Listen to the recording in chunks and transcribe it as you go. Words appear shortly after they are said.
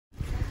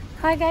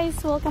Hi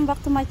guys, welcome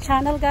back to my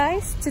channel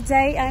guys.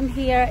 Today I'm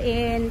here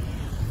in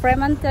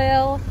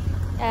Fremantle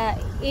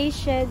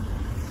E-Shed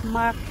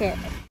Market.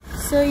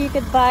 So you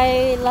could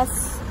buy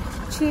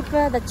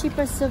the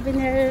cheaper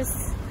souvenirs,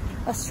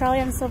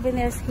 Australian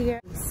souvenirs here.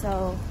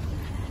 So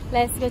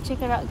let's go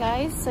check it out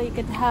guys. So you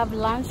could have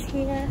lunch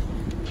here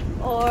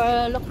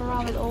or look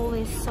around with all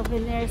these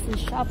souvenirs and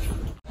shop.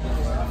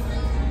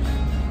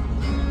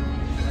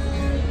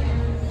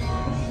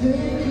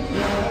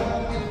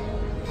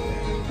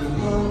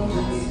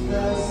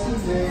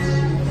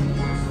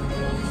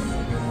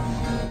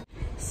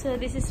 So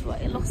this is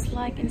what it looks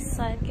like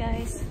inside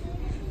guys.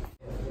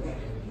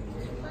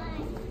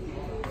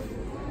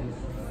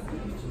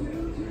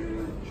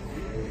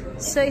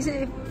 So it's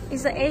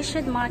the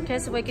E-Shed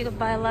Markets where you can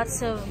buy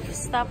lots of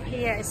stuff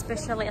here,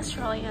 especially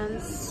Australian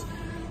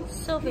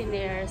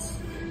souvenirs.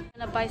 You're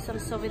gonna buy some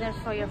souvenirs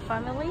for your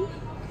family.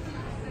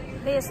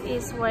 This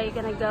is where you're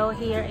gonna go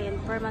here in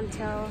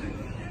Fremantle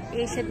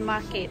E-Shed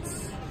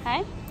Markets.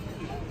 Hey?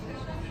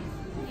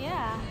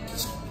 Yeah.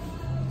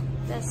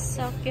 That's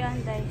so cute,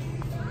 aren't they?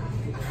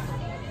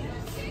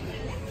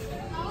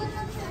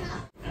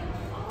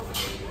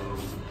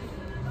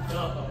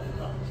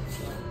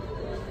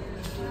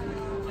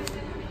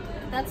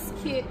 That's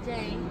cute,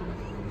 Jane.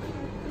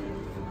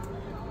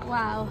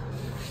 Wow.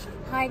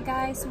 Hi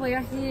guys, we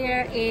are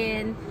here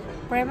in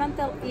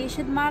Fremantle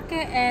E-Shed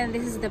Market and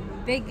this is the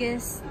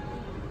biggest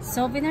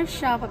souvenir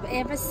shop I've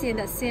ever seen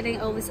that's selling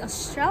all this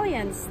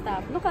Australian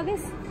stuff. Look at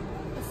this.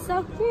 It's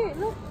so cute.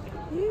 Look.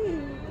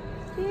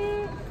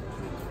 Cute.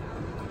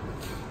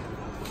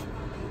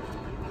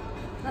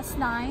 That's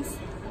nice.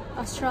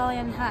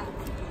 Australian hat.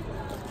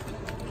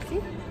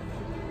 See?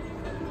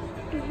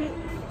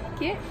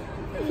 Cute?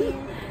 Yeah.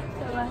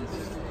 So much.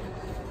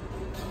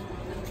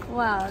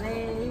 Wow,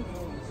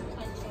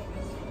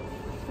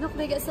 look,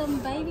 they get some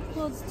baby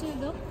clothes too,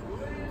 look.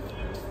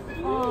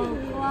 Oh,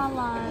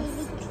 koalas.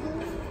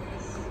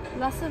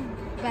 Lots of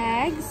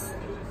bags.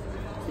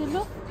 See,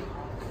 look.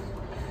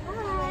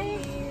 Hi.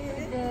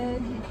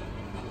 Good.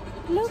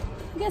 Look,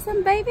 get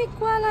some baby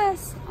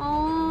koalas.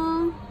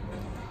 Oh,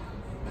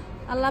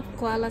 I love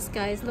koalas,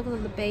 guys. Look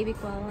at the baby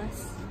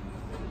koalas.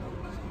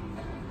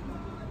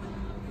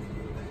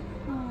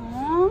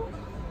 Oh,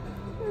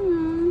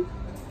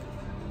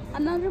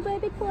 another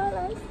baby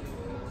koalas.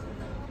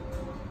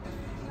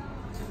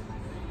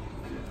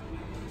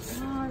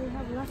 Oh, they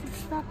have lots of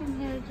stuff in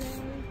here,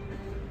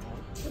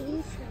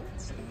 Jay.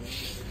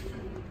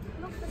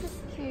 Look, this is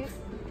cute.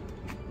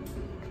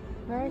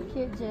 Very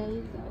cute,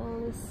 Jay. All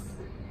this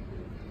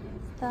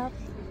stuff.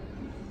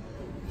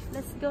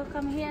 Let's go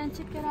come here and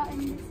check it out in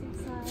this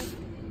inside.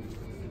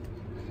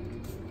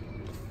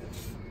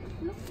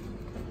 Look,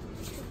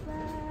 the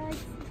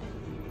bags.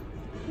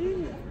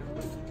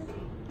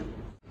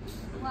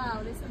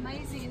 Wow, this is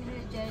amazing in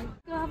here, Jay.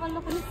 Go have a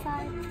look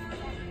inside.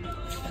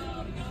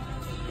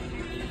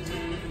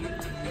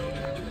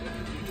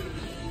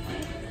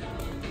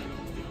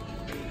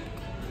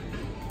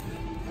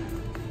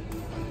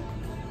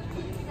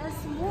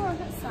 There's more on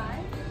that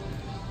side.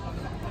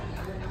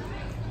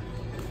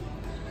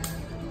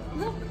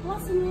 Look,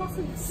 lots and lots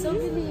of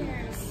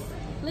souvenirs.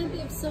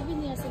 Plenty of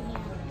souvenirs in here.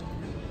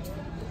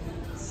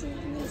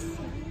 Souvenirs.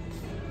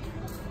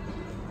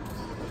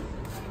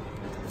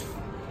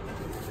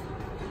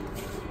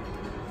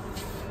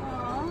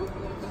 Oh.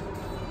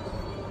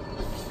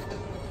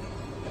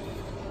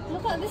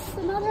 Look at this,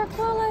 another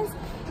koalas.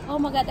 Oh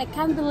my god, I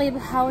can't believe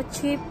how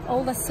cheap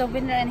all the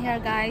souvenirs in here,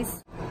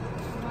 guys.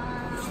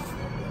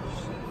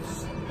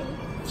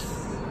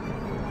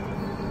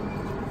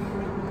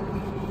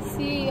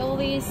 See all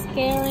these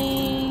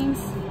earrings.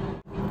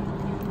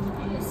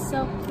 It's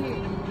so cute.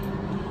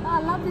 Oh, I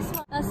love this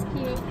one. That's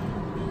cute.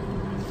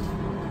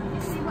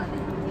 Let's see what they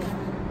do here.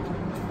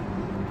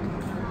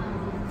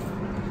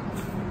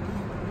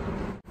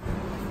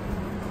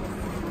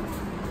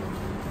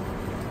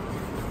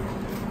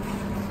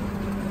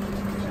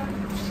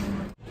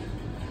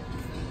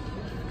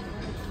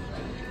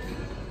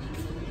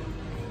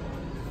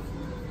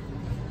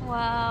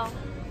 Wow.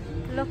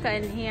 Look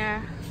in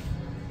here.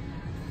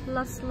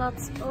 Lots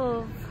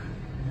of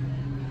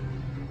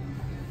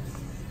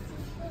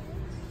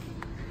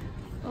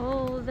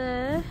all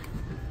the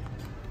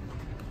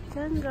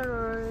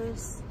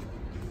kangaroos,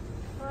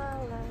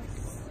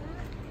 koalas,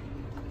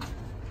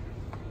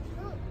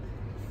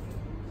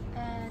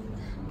 and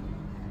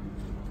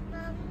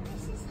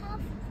this is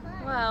half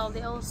fun. wow,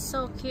 they're all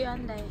so cute,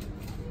 aren't they?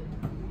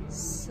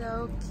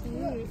 So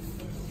cute.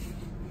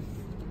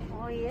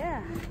 Oh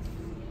yeah.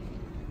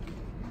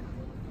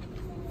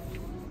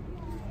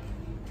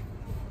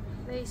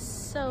 They're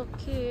so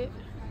cute.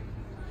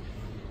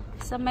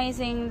 It's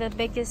amazing, the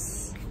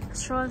biggest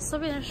Australian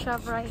souvenir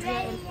shop right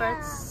here in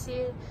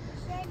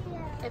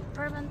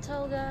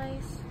Fremantle,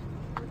 guys.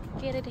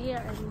 Get it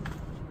here in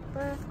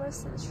Perth,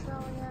 Western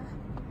Australia.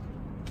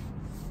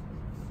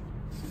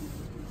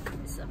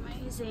 It's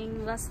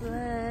amazing. Lots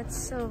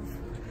of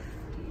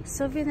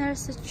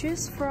souvenirs to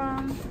choose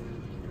from.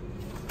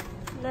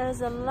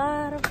 There's a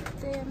lot of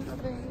them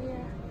over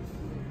here.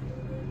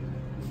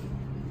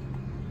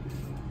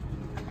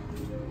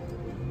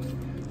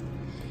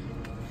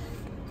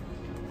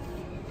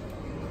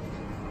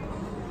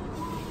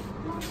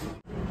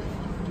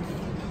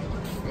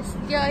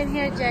 go in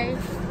here, Jay.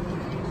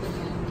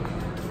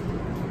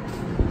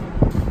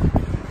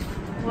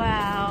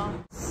 Wow.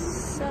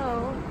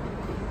 So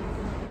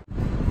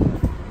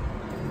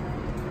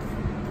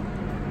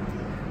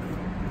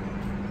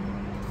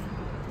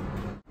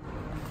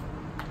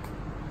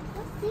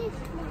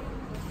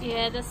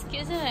yeah, that's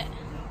cute, isn't it?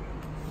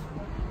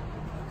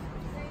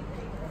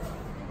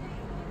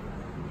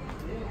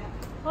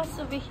 What's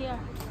over here?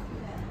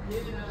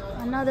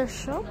 Another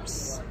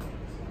shops.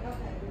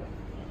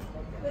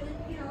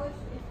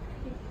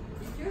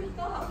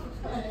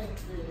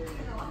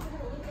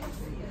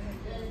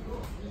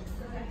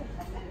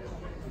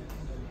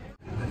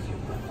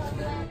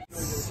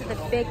 It's the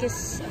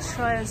biggest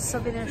Australian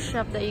souvenir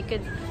shop that you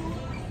could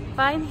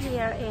find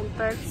here in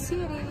Perth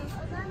City.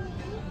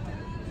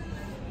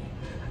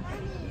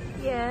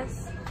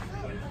 Yes.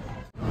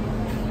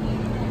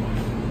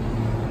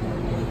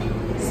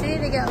 See,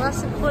 they got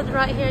lots of food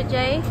right here,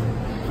 Jay.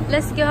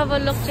 Let's go have a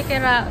look, check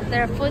it out.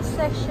 Their food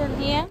section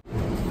here.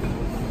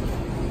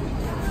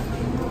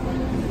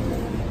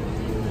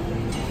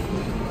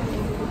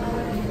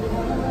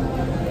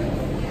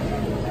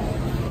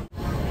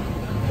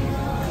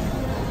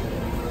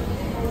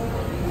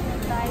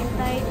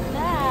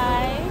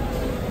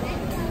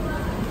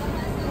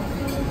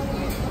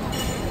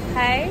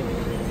 Hey.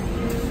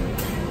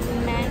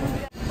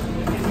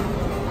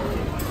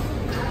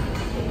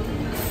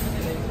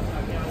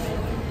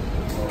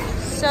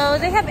 So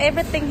they have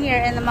everything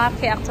here in the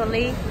market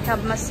actually. They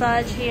have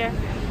massage here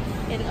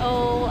and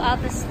all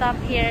other stuff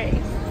here.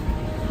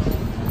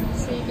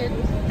 So you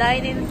can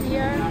dine in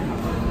here,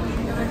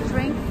 have a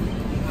drink.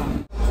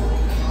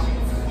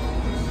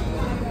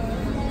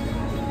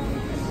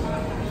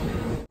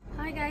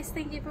 Hi guys,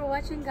 thank you for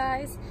watching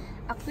guys.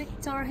 A quick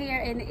tour here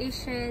in the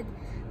E-Shed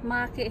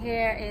Market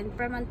here in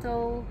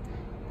Fremantle,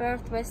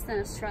 Perth,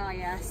 Western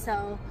Australia.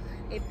 So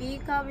if you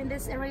come in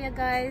this area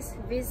guys,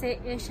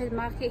 visit E-Shed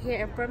Market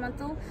here in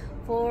Fremantle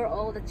for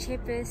all the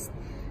cheapest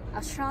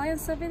Australian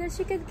souvenirs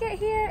you can get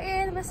here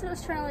in Western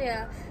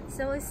Australia.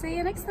 So we'll see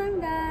you next time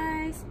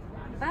guys.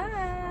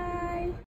 Bye.